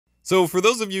So for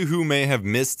those of you who may have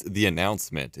missed the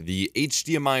announcement, the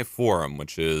HDMI Forum,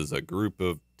 which is a group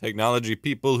of technology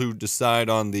people who decide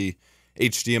on the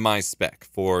HDMI spec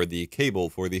for the cable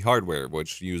for the hardware,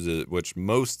 which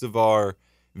most of our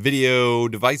video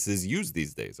devices use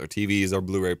these days, our TVs, our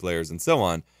Blu-ray players, and so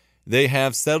on. They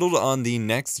have settled on the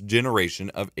next generation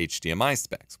of HDMI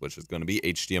specs, which is going to be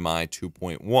HDMI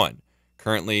 2.1.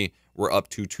 Currently, we're up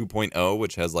to 2.0,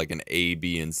 which has like an A,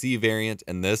 B, and C variant,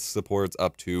 and this supports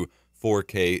up to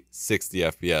 4K 60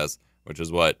 FPS, which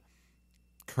is what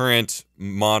current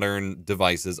modern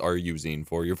devices are using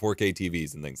for your 4K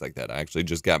TVs and things like that. I actually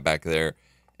just got back there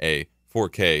a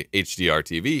 4K HDR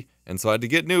TV, and so I had to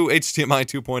get new HDMI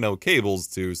 2.0 cables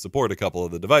to support a couple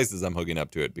of the devices I'm hooking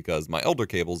up to it because my older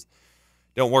cables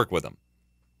don't work with them.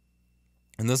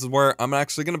 And this is where I'm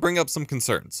actually going to bring up some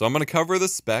concerns. So I'm going to cover the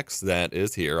specs that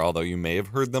is here, although you may have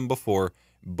heard them before,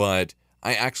 but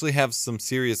I actually have some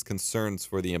serious concerns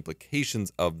for the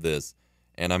implications of this,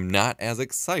 and I'm not as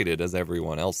excited as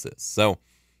everyone else is. So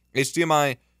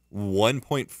HDMI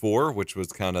 1.4, which was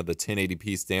kind of the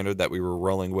 1080p standard that we were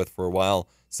rolling with for a while,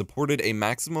 supported a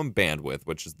maximum bandwidth,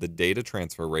 which is the data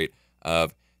transfer rate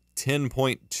of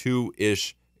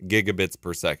 10.2-ish gigabits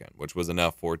per second, which was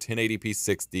enough for 1080p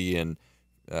 60 and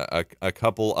a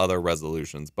couple other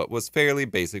resolutions, but was fairly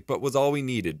basic, but was all we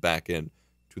needed back in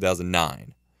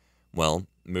 2009. Well,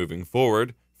 moving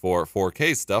forward, for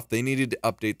 4K stuff, they needed to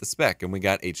update the spec, and we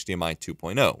got HDMI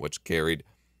 2.0, which carried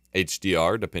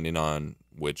HDR, depending on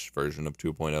which version of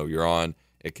 2.0 you're on.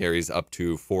 It carries up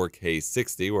to 4K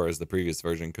 60, whereas the previous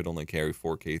version could only carry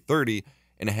 4K 30,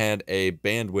 and had a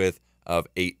bandwidth of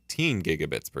 18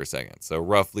 gigabits per second. So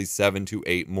roughly 7 to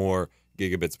 8 more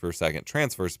gigabits per second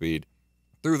transfer speed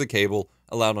through the cable,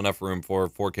 allowed enough room for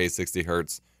 4K 60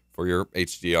 hertz for your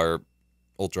HDR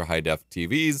ultra high def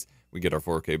TVs. We get our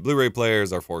 4K Blu-ray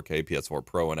players, our 4K PS4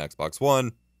 Pro and Xbox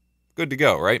One. Good to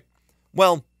go, right?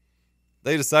 Well,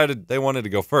 they decided they wanted to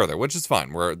go further, which is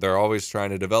fine. They're always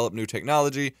trying to develop new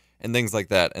technology and things like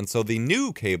that. And so the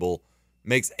new cable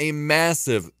makes a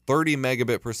massive 30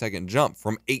 megabit per second jump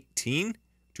from 18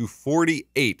 to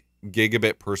 48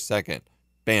 gigabit per second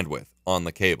bandwidth on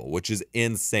the cable, which is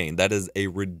insane. That is a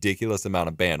ridiculous amount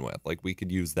of bandwidth. Like, we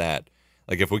could use that.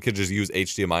 Like, if we could just use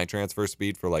HDMI transfer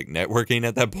speed for like networking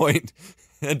at that point,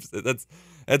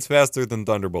 that's faster than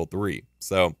Thunderbolt 3.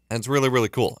 So that's really, really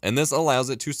cool. And this allows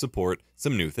it to support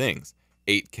some new things.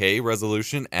 8K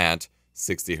resolution at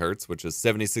 60 hertz, which is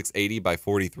 7680 by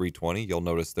 4320. You'll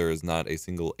notice there is not a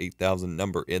single 8000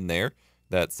 number in there.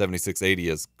 That 7680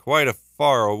 is quite a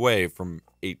far away from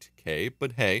 8K,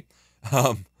 but hey.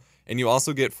 And you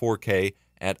also get 4K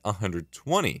at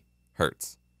 120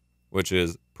 hertz, which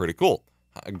is pretty cool.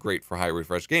 Great for high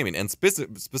refresh gaming, and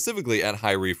specifically at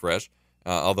high refresh,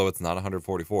 although it's not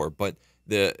 144. But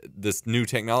this new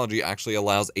technology actually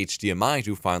allows HDMI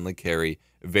to finally carry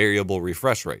variable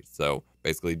refresh rates. So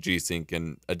basically G-Sync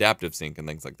and adaptive sync and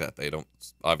things like that. They don't,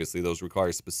 obviously those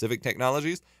require specific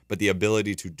technologies, but the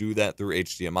ability to do that through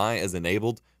HDMI is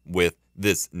enabled with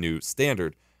this new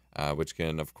standard, which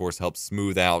can of course help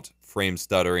smooth out frame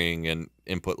stuttering and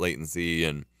input latency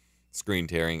and screen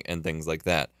tearing and things like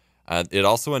that. It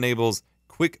also enables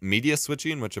quick media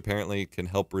switching, which apparently can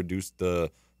help reduce a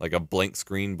blank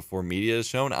screen before media is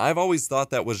shown. I've always thought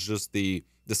that was just the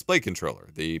display controller,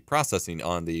 the processing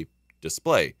on the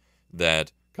display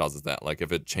that causes that. Like,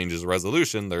 if it changes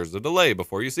resolution, there's a delay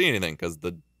before you see anything because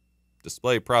the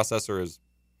display processor is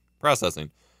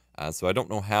processing. So I don't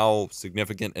know how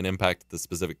significant an impact the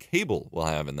specific cable will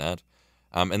have in that.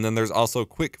 And then there's also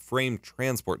quick frame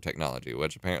transport technology,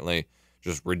 which apparently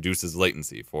just reduces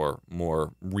latency for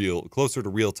more closer to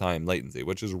real-time latency,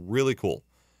 which is really cool.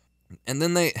 And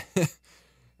then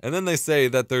they say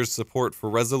that there's support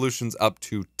for resolutions up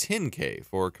to 10K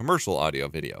for commercial audio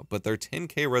video, but their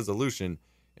 10K resolution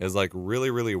is like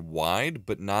really, really wide,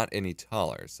 but not any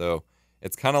taller. So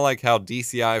it's kind of like how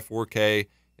DCI 4K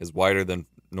is wider than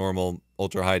normal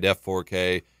ultra high def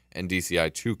 4K, and DCI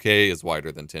 2K is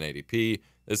wider than 1080p.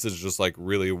 This is just like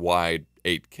really wide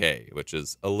 8K, which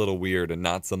is a little weird and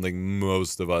not something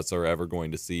most of us are ever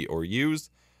going to see or use.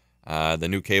 The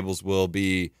new cables will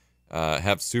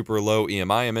have super low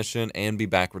EMI emission and be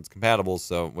backwards compatible,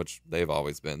 which they've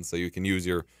always been. So you can use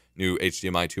your new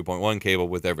HDMI 2.1 cable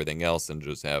with everything else and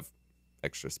just have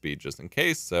extra speed just in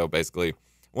case. So basically,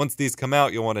 once these come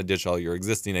out, you'll want to ditch all your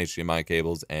existing HDMI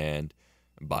cables and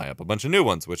buy up a bunch of new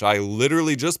ones, which I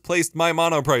literally just placed my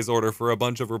monoprice order for a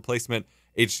bunch of replacement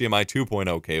HDMI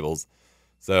 2.0 cables.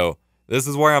 So this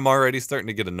is where I'm already starting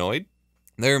to get annoyed.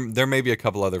 There may be a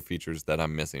couple other features that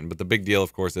I'm missing, but the big deal,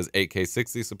 of course, is 8K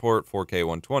 60 support, 4K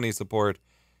 120 support,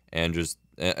 and just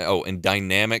and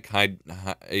dynamic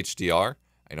HDR.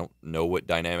 I don't know what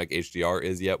dynamic HDR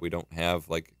is yet. We don't have,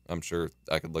 like, I'm sure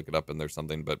I could look it up and there's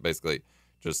something, but basically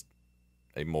just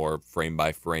a more frame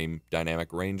by frame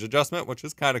dynamic range adjustment, which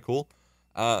is kind of cool.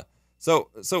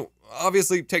 So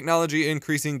obviously technology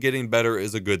increasing, getting better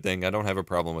is a good thing. I don't have a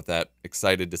problem with that.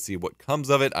 Excited to see what comes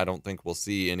of it. I don't think we'll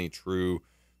see any true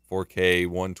 4K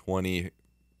 120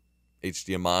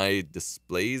 HDMI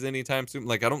displays anytime soon.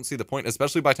 Like, I don't see the point,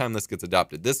 especially by the time this gets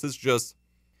adopted. This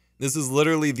is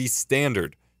literally the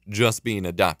standard just being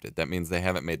adopted. That means they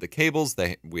haven't made the cables.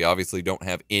 We obviously don't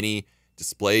have any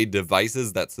display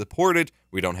devices that support it.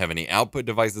 We don't have any output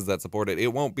devices that support it.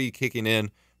 It won't be kicking in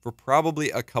for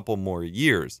probably a couple more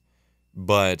years.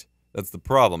 But that's the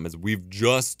problem, is we've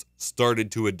just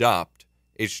started to adopt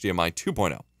HDMI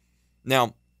 2.0.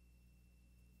 Now,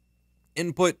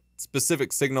 input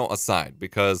specific signal aside,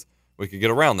 because we could get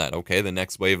around that. Okay, the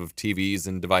next wave of TVs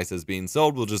and devices being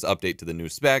sold will just update to the new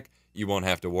spec. You won't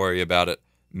have to worry about it.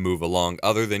 Move along.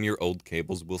 Other than your old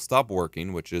cables will stop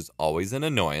working, which is always an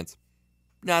annoyance.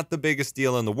 Not the biggest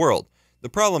deal in the world. The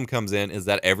problem comes in is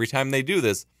that every time they do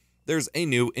this, there's a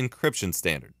new encryption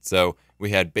standard. So we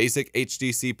had basic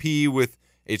HDCP with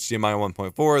HDMI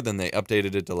 1.4, then they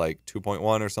updated it to like 2.1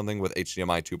 or something with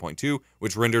HDMI 2.2,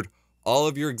 which rendered all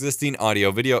of your existing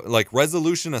audio, video, like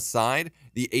resolution aside,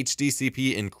 the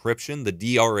HDCP encryption, the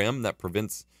DRM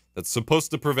that's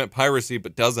supposed to prevent piracy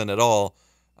but doesn't at all.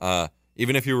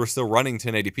 Even if you were still running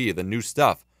 1080p, the new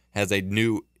stuff has a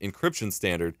new encryption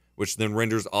standard, which then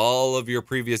renders all of your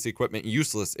previous equipment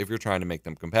useless if you're trying to make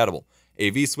them compatible.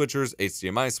 AV switchers,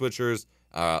 HDMI switchers,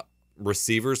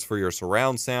 receivers for your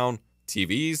surround sound,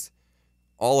 TVs,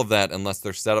 all of that, unless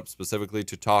they're set up specifically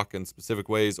to talk in specific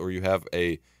ways, or you have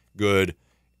a good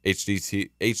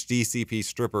HDCP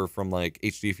stripper from like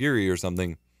HD Fury or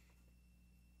something,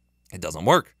 it doesn't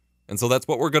work. And so that's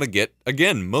what we're going to get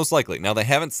again, most likely. Now, they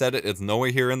haven't said it. It's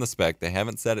nowhere here in the spec. They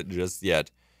haven't said it just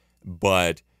yet.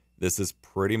 But this is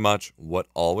pretty much what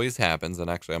always happens. And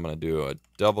actually, I'm going to do a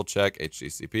double check.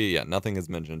 HDCP, yeah, nothing is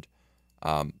mentioned.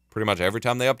 Pretty much every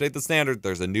time they update the standard,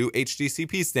 there's a new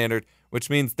HDCP standard, which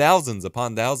means thousands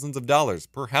upon thousands of dollars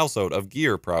per household of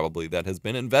gear probably that has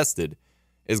been invested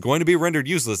is going to be rendered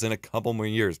useless in a couple more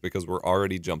years because we're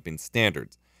already jumping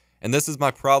standards. And this is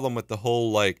my problem with the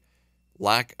whole, like,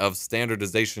 lack of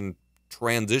standardization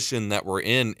transition that we're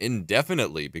in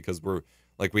indefinitely, because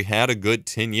we had a good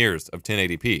 10 years of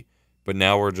 1080p, but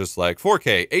now we're just like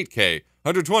 4K, 8K,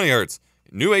 120 hertz,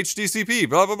 new HDCP,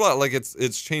 blah, blah, blah. Like,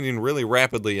 it's changing really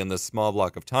rapidly in this small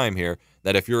block of time here,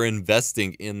 that if you're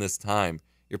investing in this time,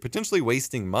 you're potentially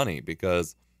wasting money,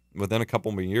 because within a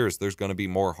couple more years, there's going to be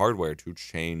more hardware to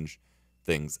change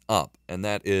things up. And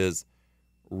that is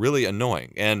really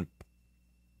annoying. And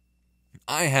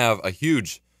I have a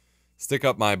huge stick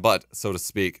up my butt, so to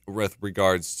speak, with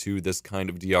regards to this kind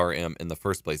of DRM in the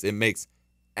first place. It makes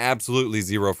absolutely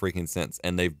zero freaking sense.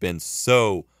 And they've been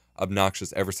so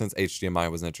obnoxious ever since HDMI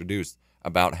was introduced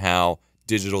about how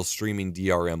digital streaming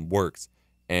DRM works.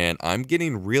 And I'm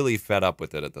getting really fed up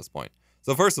with it at this point.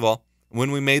 So first of all,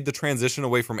 when we made the transition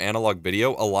away from analog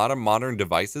video, a lot of modern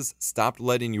devices stopped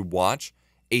letting you watch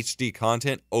HD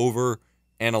content over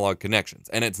analog connections.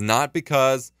 And it's not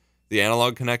because the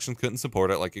analog connection couldn't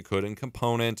support it like it could in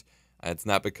component. It's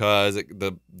not because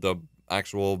the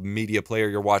actual media player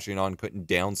you're watching on couldn't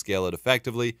downscale it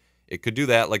effectively. It could do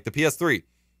that, like the PS3.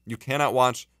 You cannot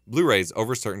watch Blu-rays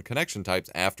over certain connection types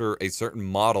after a certain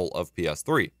model of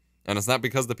PS3. And it's not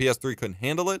because the PS3 couldn't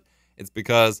handle it. It's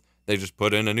because they just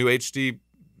put in a new HD,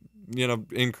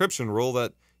 encryption rule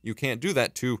that you can't do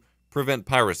that to prevent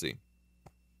piracy.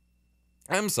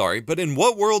 I'm sorry, but in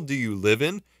what world do you live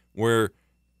in where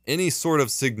any sort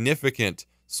of significant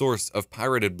source of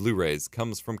pirated Blu-rays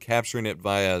comes from capturing it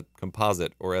via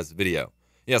composite or as video?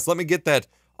 Yes, let me get that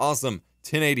awesome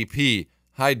 1080p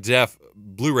high-def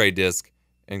Blu-ray disc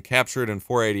and capture it in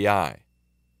 480i.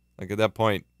 Like, at that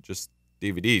point, just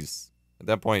DVDs. At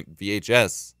that point,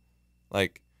 VHS.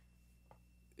 Like,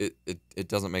 it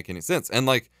doesn't make any sense. And,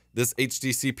 like, this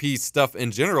HDCP stuff in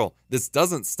general, this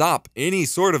doesn't stop any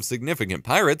sort of significant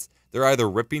pirates. They're either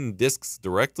ripping discs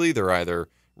directly, they're either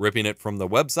ripping it from the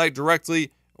website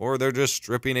directly, or they're just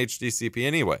stripping HDCP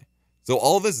anyway. So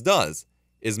all this does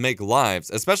is make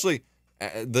lives, especially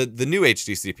the new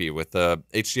HDCP with the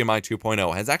HDMI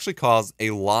 2.0 has actually caused a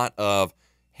lot of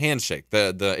handshake.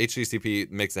 The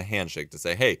HDCP makes a handshake to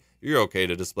say, hey, you're okay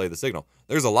to display the signal.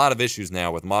 There's a lot of issues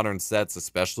now with modern sets,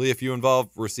 especially if you involve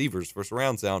receivers for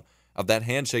surround sound, of that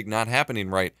handshake not happening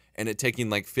right and it taking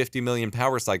like 50 million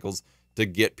power cycles to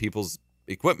get people's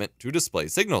equipment to display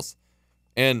signals.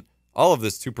 And All of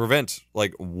this to prevent,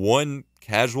 like, one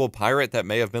casual pirate that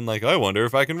may have been like, I wonder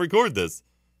if I can record this.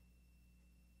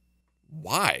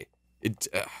 Why?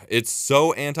 It's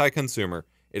so anti-consumer.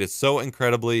 It is so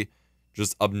incredibly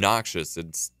just obnoxious.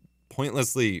 It's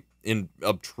pointlessly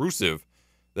obtrusive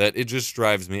that it just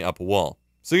drives me up a wall.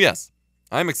 So yes,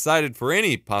 I'm excited for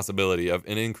any possibility of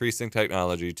an increasing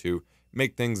technology to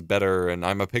make things better, and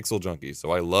I'm a pixel junkie,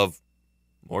 so I love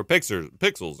more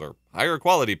pixels, or higher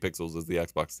quality pixels, as the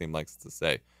Xbox team likes to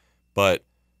say. But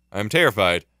I'm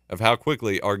terrified of how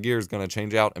quickly our gear is going to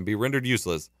change out and be rendered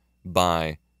useless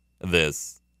by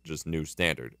this just new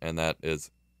standard, and that is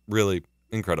really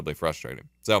incredibly frustrating.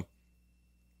 So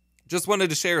just wanted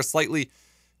to share a slightly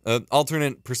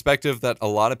alternate perspective that a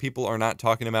lot of people are not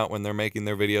talking about when they're making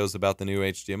their videos about the new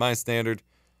HDMI standard.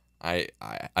 I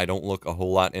don't look a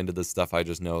whole lot into this stuff. I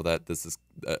just know that this is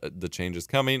the change is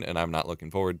coming, and I'm not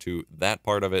looking forward to that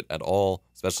part of it at all,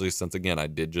 especially since, again, I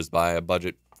did just buy a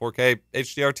budget 4K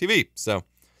HDR TV. So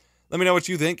let me know what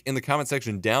you think in the comment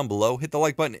section down below. Hit the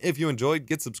like button if you enjoyed.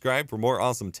 Get subscribed for more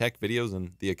awesome tech videos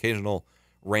and the occasional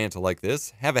rant like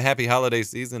this. Have a happy holiday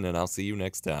season, and I'll see you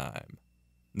next time.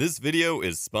 This video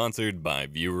is sponsored by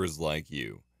viewers like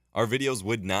you. Our videos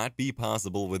would not be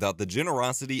possible without the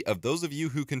generosity of those of you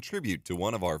who contribute to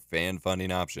one of our fan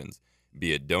funding options,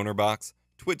 be it donor box,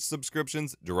 Twitch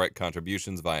subscriptions, direct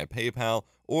contributions via PayPal,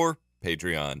 or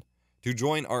Patreon. To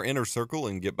join our inner circle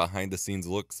and get behind-the-scenes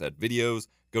looks at videos,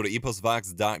 go to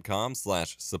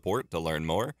eposvox.com/support to learn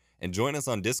more, and join us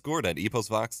on Discord at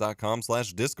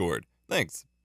eposvox.com/discord. Thanks.